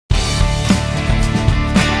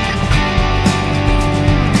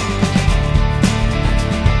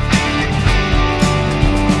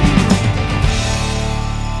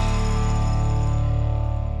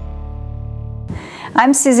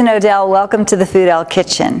I'm Susan O'Dell. Welcome to the Foodelle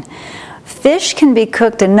Kitchen. Fish can be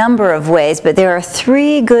cooked a number of ways, but there are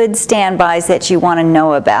three good standbys that you want to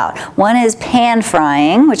know about. One is pan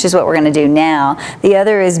frying, which is what we're going to do now. The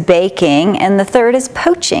other is baking, and the third is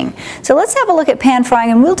poaching. So let's have a look at pan frying,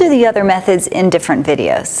 and we'll do the other methods in different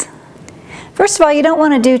videos. First of all, you don't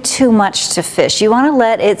want to do too much to fish. You want to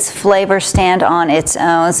let its flavor stand on its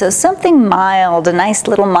own. So something mild, a nice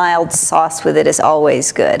little mild sauce with it is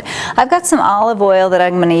always good. I've got some olive oil that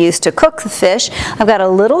I'm going to use to cook the fish. I've got a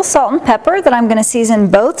little salt and pepper that I'm going to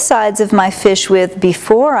season both sides of my fish with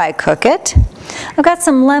before I cook it. I've got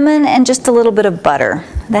some lemon and just a little bit of butter.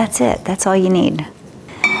 That's it. That's all you need.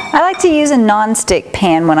 I like to use a non-stick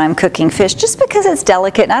pan when I'm cooking fish just because it's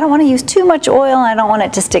delicate and I don't want to use too much oil and I don't want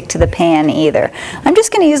it to stick to the pan either. I'm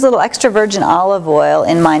just going to use a little extra virgin olive oil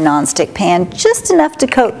in my non-stick pan, just enough to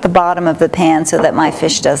coat the bottom of the pan so that my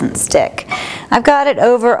fish doesn't stick. I've got it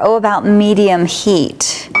over about medium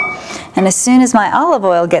heat. And as soon as my olive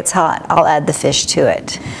oil gets hot, I'll add the fish to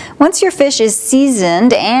it. Once your fish is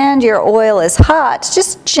seasoned and your oil is hot,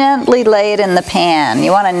 just gently lay it in the pan.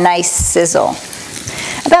 You want a nice sizzle.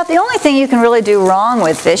 About the only thing you can really do wrong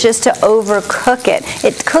with fish is to overcook it.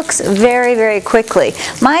 It cooks very, very quickly.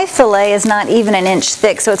 My fillet is not even an inch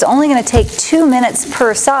thick, so it's only going to take 2 minutes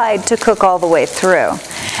per side to cook all the way through.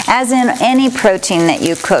 As in any protein that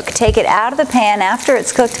you cook, take it out of the pan after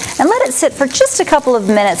it's cooked and let it sit for just a couple of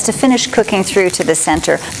minutes to finish cooking through to the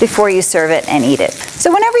center before you serve it and eat it.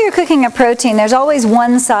 So whenever you're cooking a protein, there's always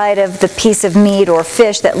one side of the piece of meat or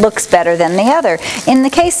fish that looks better than the other. In the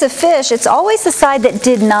case of fish, it's always the side that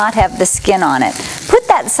did not have the skin on it. Put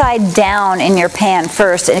that side down in your pan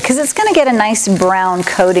first because it's going to get a nice brown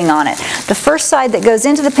coating on it. The first side that goes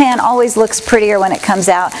into the pan always looks prettier when it comes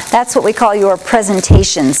out. That's what we call your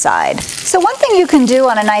presentation side. So one thing you can do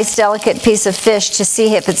on a nice delicate piece of fish to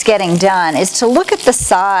see if it's getting done is to look at the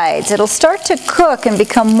sides. It'll start to cook and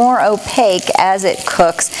become more opaque as it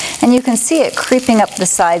cooks, and you can see it creeping up the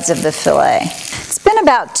sides of the fillet. It's been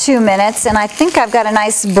about 2 minutes and I think I've got a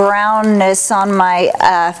nice brownness on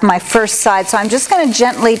my first side, so I'm just going to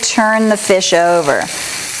gently turn the fish over.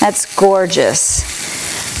 That's gorgeous.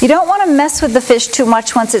 You don't want to mess with the fish too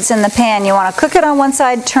much once it's in the pan. You want to cook it on one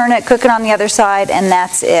side, turn it, cook it on the other side, and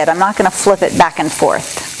that's it. I'm not going to flip it back and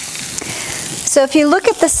forth. So if you look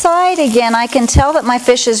at the side again, I can tell that my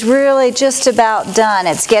fish is really just about done.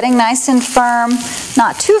 It's getting nice and firm,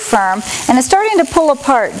 not too firm, and it's starting to pull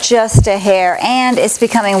apart just a hair, and it's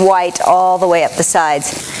becoming white all the way up the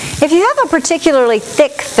sides. If you have a particularly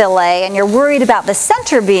thick fillet and you're worried about the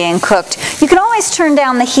center being cooked, you can always turn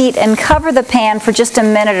down the heat and cover the pan for just a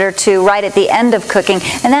minute or two right at the end of cooking,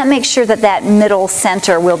 and that makes sure that that middle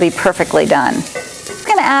center will be perfectly done.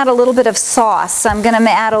 I'm going to add a little bit of sauce. I'm going to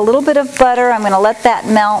add a little bit of butter. I'm going to let that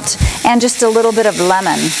melt, and just a little bit of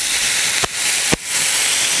lemon.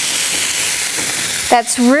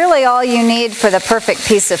 That's really all you need for the perfect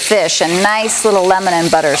piece of fish, a nice little lemon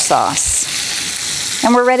and butter sauce.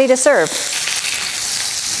 And we're ready to serve.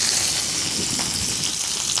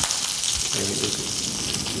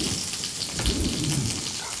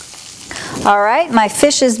 All right, my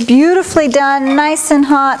fish is beautifully done, nice and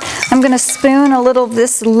hot. I'm going to spoon a little of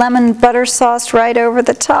this lemon butter sauce right over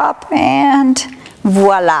the top, and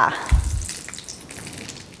voila.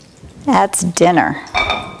 That's dinner.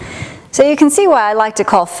 So you can see why I like to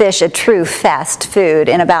call fish a true fast food.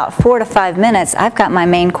 In about 4 to 5 minutes, I've got my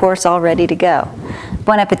main course all ready to go.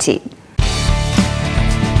 Bon appetit.